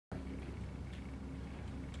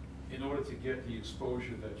in order to get the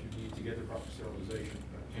exposure that you need to get the proper sterilization,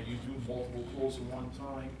 can you do multiple tools at one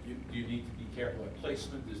time? Do you need to be careful at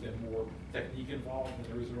placement? Is there more technique involved than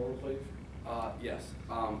there is an autoclave? Yes.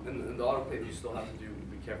 In the autoclave, you still have to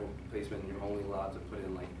be careful with placement, and you're only allowed to put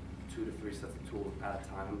in like 2 to 3 sets of tools at a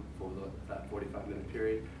time for that 45-minute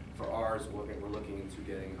period. For ours, we're looking into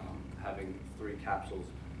getting having 3 capsules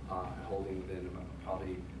holding within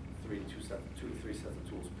probably 2 to 3 sets of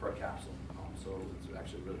tools per capsule. So it's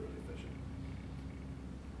actually really, really efficient.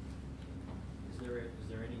 Is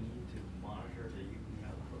there any need to monitor the UV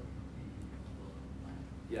output?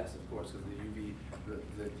 Yes, of course, because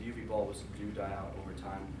the UV bulbs do die out over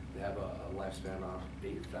time. They have a lifespan of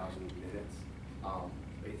 8,000 minutes.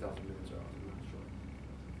 8,000 minutes, or I'm not sure.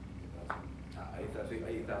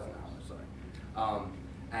 8,000 hours, sorry.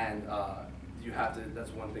 And you have to,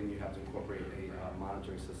 that's one thing, you have to incorporate a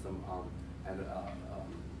monitoring system and a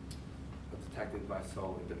detecting device,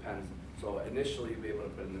 so it depends. So initially you'll be able to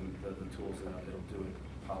put in the tools and it'll do it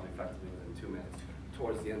probably effectively within 2 minutes.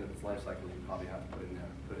 Towards the end of its life cycle, you probably have to put it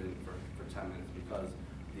in for 10 minutes because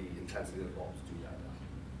the intensity of the bulbs do die down.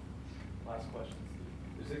 Last question.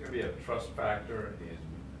 Is there going to be a trust factor in,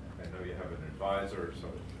 I know you have an advisor,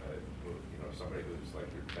 so you know, somebody who's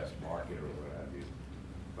like your test market or what have you,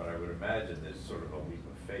 but I would imagine there's sort of a leap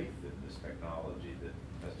of faith in this technology that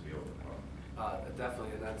has to be overcome.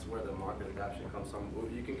 Definitely, and that's where the market adaptation comes from.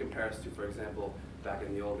 You can compare us to, for example, back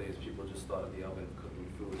in the old days, people just thought of the oven cooking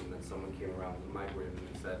food, and then someone came around with a microwave and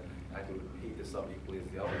they said, I can heat this up equally as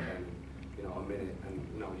the oven can in, you know, a minute. And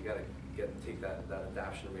you know, you got to take that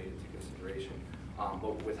adaptation rate into consideration.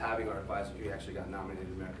 But with having our advisor, he actually got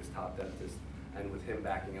nominated America's Top Dentist, and with him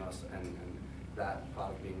backing us and that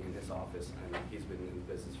product being in his office, and he's been in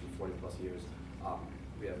business for 40+ years,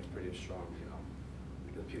 we have a pretty strong, you know,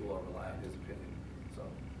 the people are rely on his opinion. So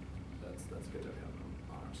that's good that we have him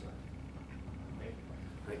on our side.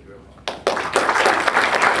 Thank you very much.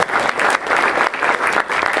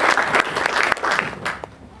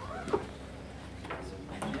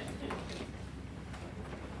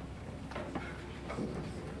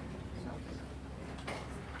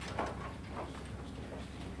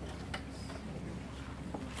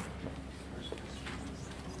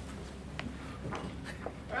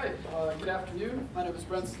 Good afternoon. My name is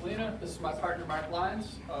Brent Salina. This is my partner, Mark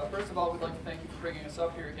Lyons. First of all, we'd like to thank you for bringing us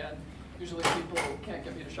up here again. Usually people can't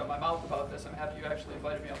get me to shut my mouth about this. I'm happy you actually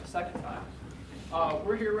invited me up the second time.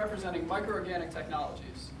 We're here representing Microorganic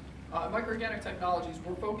Technologies. Microorganic Technologies,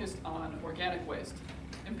 we're focused on organic waste,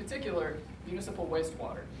 in particular, municipal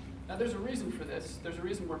wastewater. Now there's a reason for this. There's a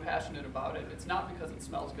reason we're passionate about it. It's not because it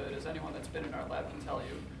smells good, as anyone that's been in our lab can tell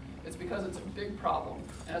you. It's because it's a big problem.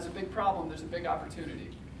 And as a big problem, there's a big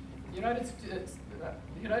opportunity. The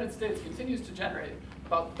United States continues to generate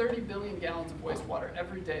about 30 billion gallons of wastewater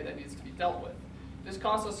every day that needs to be dealt with. This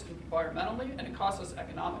costs us environmentally and it costs us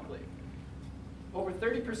economically. Over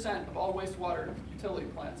 30% of all wastewater utility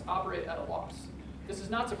plants operate at a loss. This is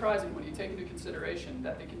not surprising when you take into consideration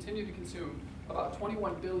that they continue to consume about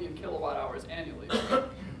 21 billion kilowatt hours annually.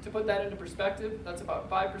 To put that into perspective, that's about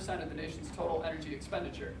 5% of the nation's total energy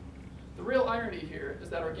expenditure. The real irony here is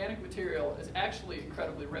that organic material is actually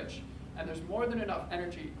incredibly rich, and there's more than enough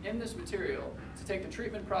energy in this material to take the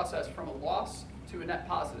treatment process from a loss to a net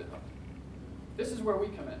positive. This is where we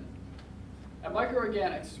come in. At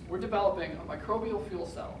Microorganics, we're developing a microbial fuel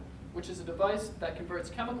cell, which is a device that converts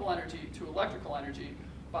chemical energy to electrical energy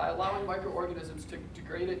by allowing microorganisms to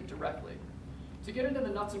degrade it directly. To get into the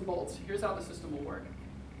nuts and bolts, here's how the system will work.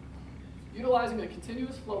 Utilizing a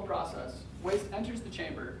continuous flow process, waste enters the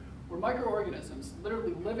chamber, where microorganisms,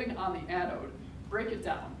 literally living on the anode, break it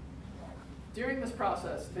down. During this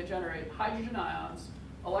process, they generate hydrogen ions,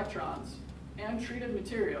 electrons, and treated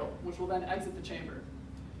material, which will then exit the chamber.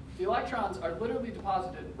 The electrons are literally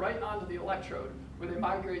deposited right onto the electrode, where they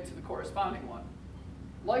migrate to the corresponding one.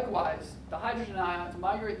 Likewise, the hydrogen ions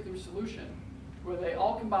migrate through solution, where they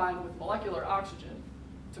all combine with molecular oxygen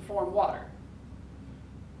to form water.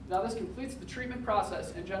 Now this completes the treatment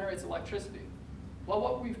process and generates electricity. Well,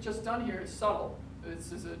 what we've just done here is subtle.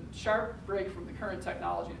 This is a sharp break from the current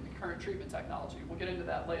technology and the current treatment technology. We'll get into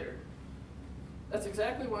that later. That's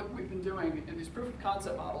exactly what we've been doing in these proof of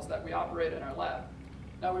concept models that we operate in our lab.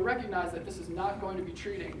 Now we recognize that this is not going to be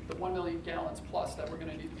treating the 1 million gallons plus that we're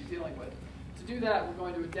going to need to be dealing with. To do that, we're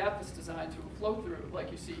going to adapt this design to a flow through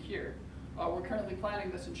like you see here. We're currently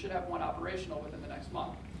planning this and should have one operational within the next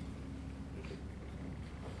month.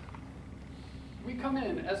 We come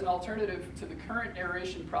in as an alternative to the current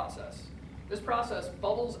aeration process. This process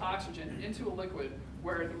bubbles oxygen into a liquid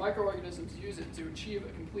where the microorganisms use it to achieve a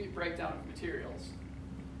complete breakdown of materials.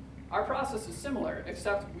 Our process is similar,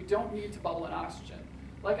 except we don't need to bubble in oxygen.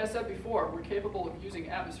 Like I said before, we're capable of using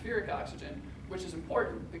atmospheric oxygen, which is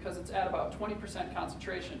important because it's at about 20%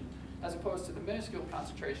 concentration, as opposed to the minuscule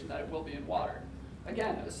concentration that it will be in water.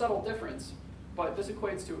 Again, a subtle difference, but this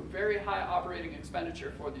equates to a very high operating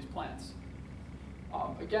expenditure for these plants.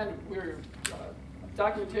 Again,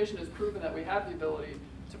 documentation has proven that we have the ability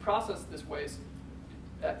to process this waste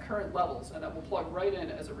at current levels, and that will plug right in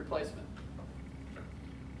as a replacement.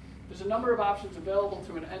 There's a number of options available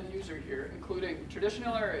to an end user here, including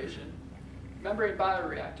traditional aeration, membrane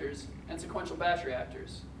bioreactors, and sequential batch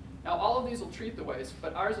reactors. Now, all of these will treat the waste,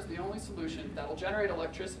 but ours is the only solution that will generate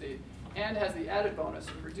electricity and has the added bonus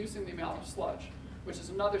of reducing the amount of sludge, which is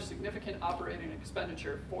another significant operating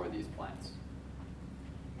expenditure for these plants.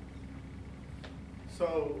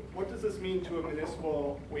 So what does this mean to a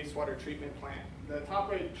municipal wastewater treatment plant? The top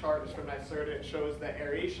right chart is from NYSERDA. It shows that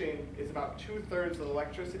aeration is about 2/3 of the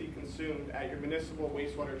electricity consumed at your municipal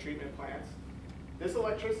wastewater treatment plants. This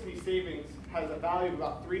electricity savings has a value of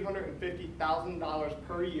about $350,000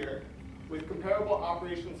 per year with comparable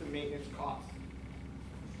operations and maintenance costs.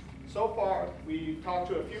 So far, we've talked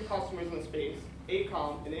to a few customers in the space.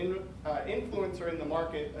 AECOM, an influencer in the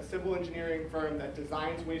market, a civil engineering firm that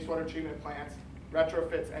designs wastewater treatment plants,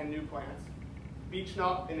 retrofits, and new plants.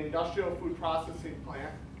 Beechnut, an industrial food processing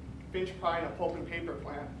plant. Finch Prine, a pulp and paper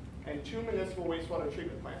plant. And 2 municipal wastewater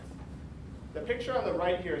treatment plants. The picture on the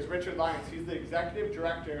right here is Richard Lyons. He's the executive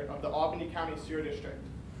director of the Albany County Sewer District.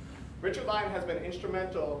 Richard Lyons has been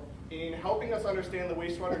instrumental in helping us understand the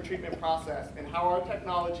wastewater treatment process and how our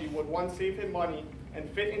technology would, one, save him money and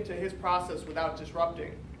fit into his process without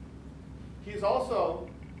disrupting. He's also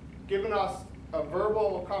given us a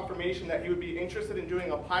verbal confirmation that he would be interested in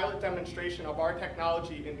doing a pilot demonstration of our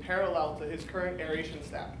technology in parallel to his current aeration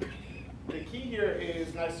step. The key here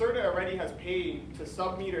is NYSERDA already has paid to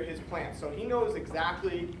sub-meter his plant, so he knows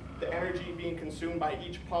exactly the energy being consumed by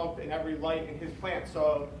each pump and every light in his plant.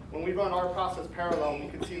 So when we run our process parallel, we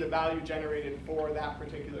can see the value generated for that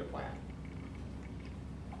particular plant.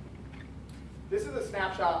 This is a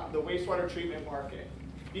snapshot of the wastewater treatment market.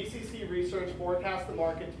 BCC Research forecasts the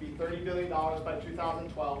market to be $30 billion by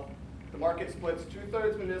 2012. The market splits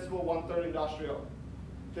 2/3 municipal, 1/3 industrial.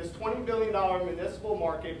 This $20 billion municipal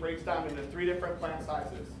market breaks down into 3 different plant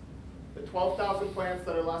sizes. The 12,000 plants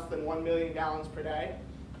that are less than 1 million gallons per day,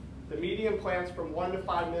 the medium plants from 1 to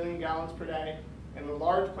 5 million gallons per day, and the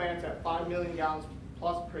large plants at 5 million gallons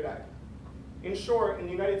plus per day. In short, in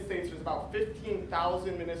the United States, there's about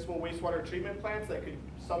 15,000 municipal wastewater treatment plants that could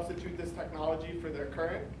substitute this technology for their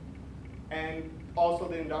current, and also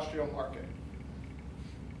the industrial market.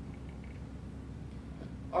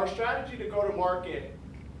 Our strategy to go to market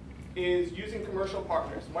is using commercial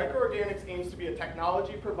partners. Microorganics aims to be a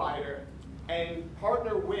technology provider and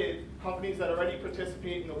partner with companies that already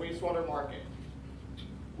participate in the wastewater market.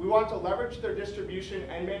 We want to leverage their distribution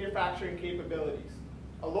and manufacturing capabilities.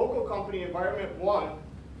 A local company, Environment One,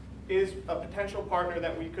 is a potential partner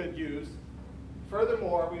that we could use.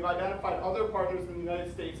 Furthermore, we've identified other partners in the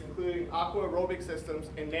United States, including Aqua Aerobic Systems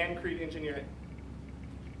and Nancrete Engineering.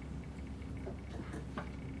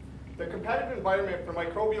 The competitive environment for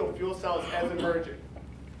microbial fuel cells is emerging.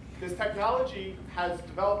 This technology has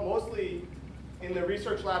developed mostly in the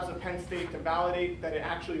research labs of Penn State to validate that it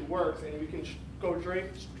actually works, and we can go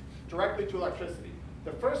directly to electricity.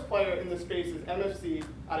 The first player in the space is MFC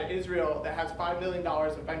out of Israel that has $5 million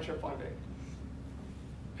of venture funding.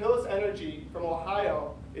 Pillis Energy from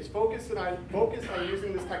Ohio is focused on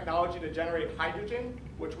using this technology to generate hydrogen,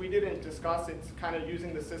 which we didn't discuss. It's kind of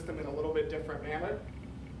using the system in a little bit different manner.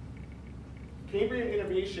 Cambrian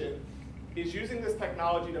Innovation is using this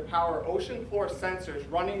technology to power ocean floor sensors,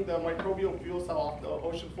 running the microbial fuel cell off the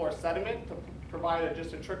ocean floor sediment to provide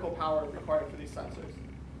just a trickle power required for these sensors.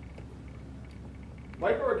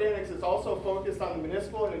 Microorganics is also focused on the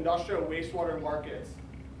municipal and industrial wastewater markets.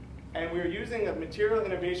 And we're using a material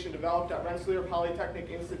innovation developed at Rensselaer Polytechnic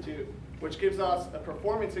Institute, which gives us a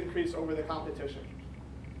performance increase over the competition.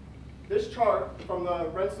 This chart from the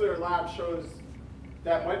Rensselaer lab shows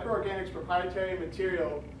that microorganics proprietary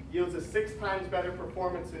material yields a 6 times better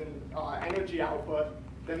performance in energy output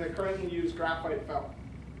than the currently used graphite felt.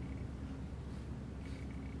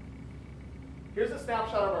 Here's a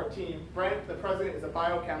snapshot of our team. Brent, the president, is a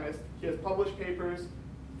biochemist. He has published papers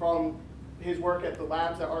from his work at the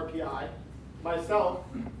labs at RPI. Myself,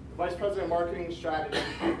 vice president of marketing and strategy,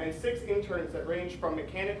 and 6 interns that range from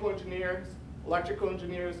mechanical engineers, electrical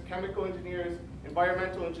engineers, chemical engineers,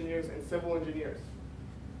 environmental engineers, and civil engineers.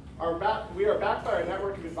 We are backed by our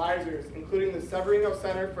network of advisors, including the Severino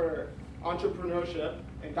Center for Entrepreneurship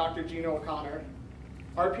and Dr. Gina O'Connor,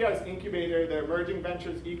 RPI's incubator, the Emerging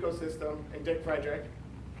Ventures Ecosystem, and Dick Frederick,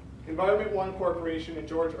 Environment One Corporation and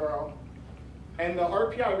George Earl, and the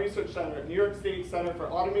RPI Research Center, New York State Center for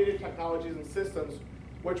Automated Technologies and Systems,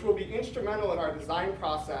 which will be instrumental in our design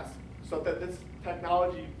process so that this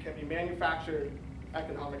technology can be manufactured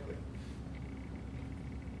economically.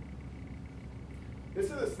 This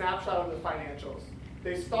is a snapshot of the financials.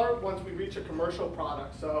 They start once we reach a commercial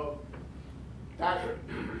product, so that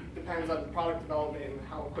depends on product development and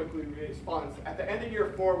how quickly we raise funds. At the end of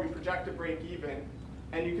year 4, we project to break even,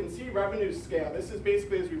 and you can see revenue scale. This is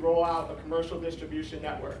basically as we roll out a commercial distribution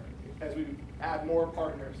network, as we add more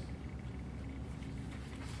partners.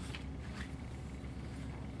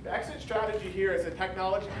 The exit strategy here as a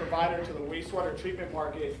technology provider to the wastewater treatment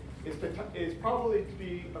market is probably to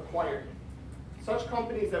be acquired. Such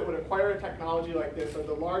companies that would acquire a technology like this are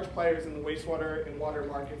the large players in the wastewater and water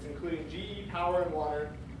markets, including GE Power and Water,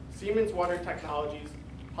 Siemens Water Technologies,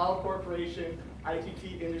 Hall Corporation,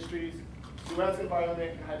 ITT Industries, Suez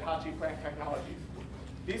Environment, and Hitachi Plant Technologies.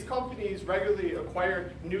 These companies regularly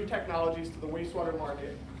acquire new technologies to the wastewater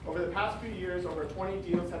market. Over the past few years, over 20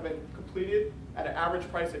 deals have been completed at an average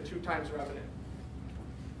price of 2 times revenue.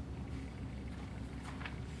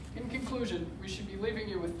 In conclusion, we should be leaving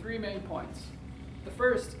you with 3 main points. The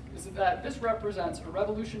first is that this represents a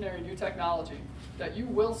revolutionary new technology that you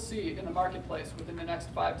will see in the marketplace within the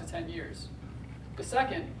next 5 to 10 years. The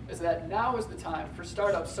second is that now is the time for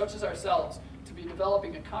startups such as ourselves to be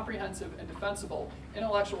developing a comprehensive and defensible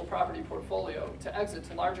intellectual property portfolio to exit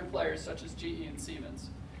to larger players such as GE and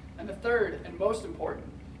Siemens. And the third, and most important,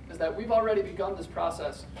 is that we've already begun this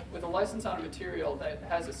process with a license on a material that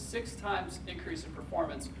has a 6 times increase in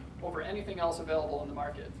performance over anything else available in the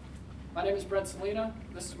market. My name is Brent Salina.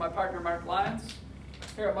 This is my partner, Mark Lyons.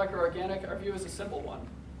 Here at Microorganic, our view is a simple one.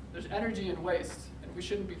 There's energy in waste, and we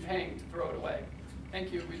shouldn't be paying to throw it away.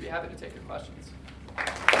 Thank you. We'd be happy to take your questions.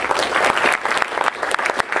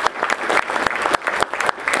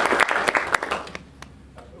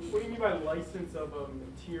 What do you mean by license of a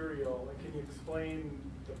material? Like, can you explain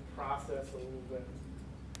the process a little bit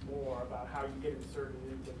more about how you get inserted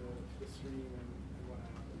into the stream and what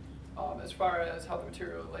happens? As far as how the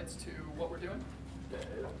material relates to what we're doing?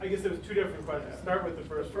 I guess there was 2 different questions. Start with the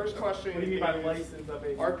first. The first question What do you mean by is, license of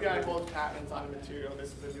a RPI material? holds patents on a material.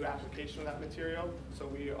 This is a new application of that material. So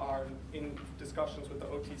we are in discussions with the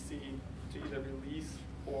OTC to either release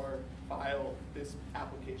or file this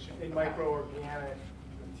application. A microorganic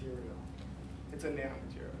material. It's a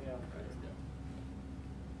nanomaterial. Yeah.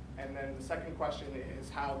 And then the second question is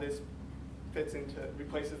how this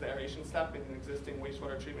replaces the aeration step in an existing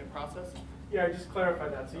wastewater treatment process. Yeah, just clarify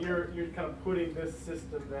that. So you're kind of putting this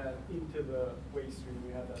system then into the waste stream.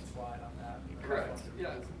 You have that slide on that. Correct.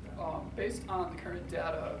 Yeah. Based on the current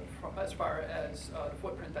data, as far as the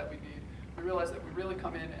footprint that we need, we realize that we really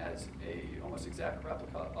come in as a almost exact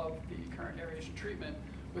replica of the current aeration treatment,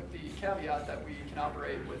 with the caveat that we can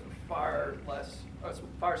operate with far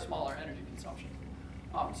smaller energy consumption.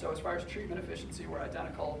 So as far as treatment efficiency, we're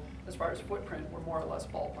identical. As far as footprint, we're more or less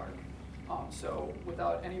ballpark. So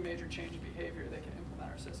without any major change in behavior, they can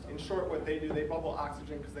implement our system. In short, what they do, they bubble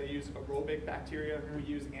oxygen because they use aerobic bacteria. We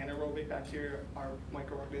use anaerobic bacteria. Our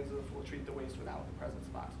microorganisms will treat the waste without the presence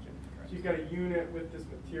of oxygen. So you've got a unit with this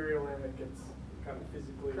material in that gets kind of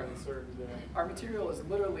physically inserted in. Our material is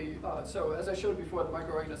literally, so as I showed before, the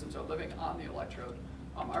microorganisms are living on the electrode.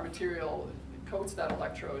 Our material coats that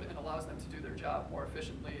electrode and allows them to do their job more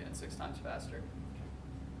efficiently and 6 times faster.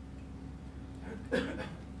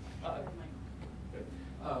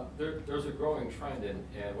 There's a growing trend in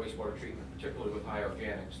wastewater treatment, particularly with high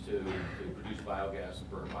organics, to produce biogas and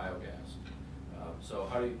burn biogas. So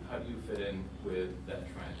how do you fit in with that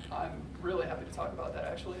trend? I'm really happy to talk about that,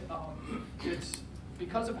 actually. It's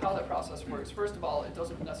because of how that process works. First of all, it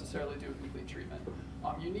doesn't necessarily do a complete treatment.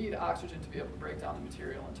 You need oxygen to be able to break down the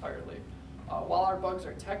material entirely. While our bugs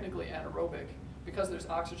are technically anaerobic, because there's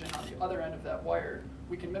oxygen on the other end of that wire,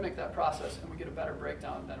 we can mimic that process and we get a better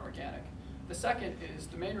breakdown than organic. The second is,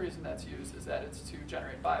 the main reason that's used is that it's to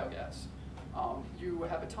generate biogas. You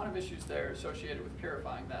have a ton of issues there associated with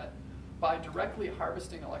purifying that. By directly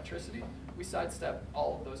harvesting electricity, we sidestep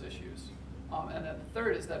all of those issues. And then the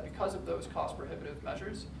third is that because of those cost prohibitive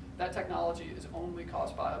measures, that technology is only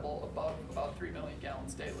cost viable above about 3 million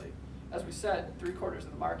gallons daily. As we said, 3/4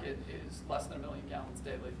 of the market is less than 1 million gallons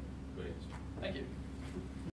daily. Great. Thank you.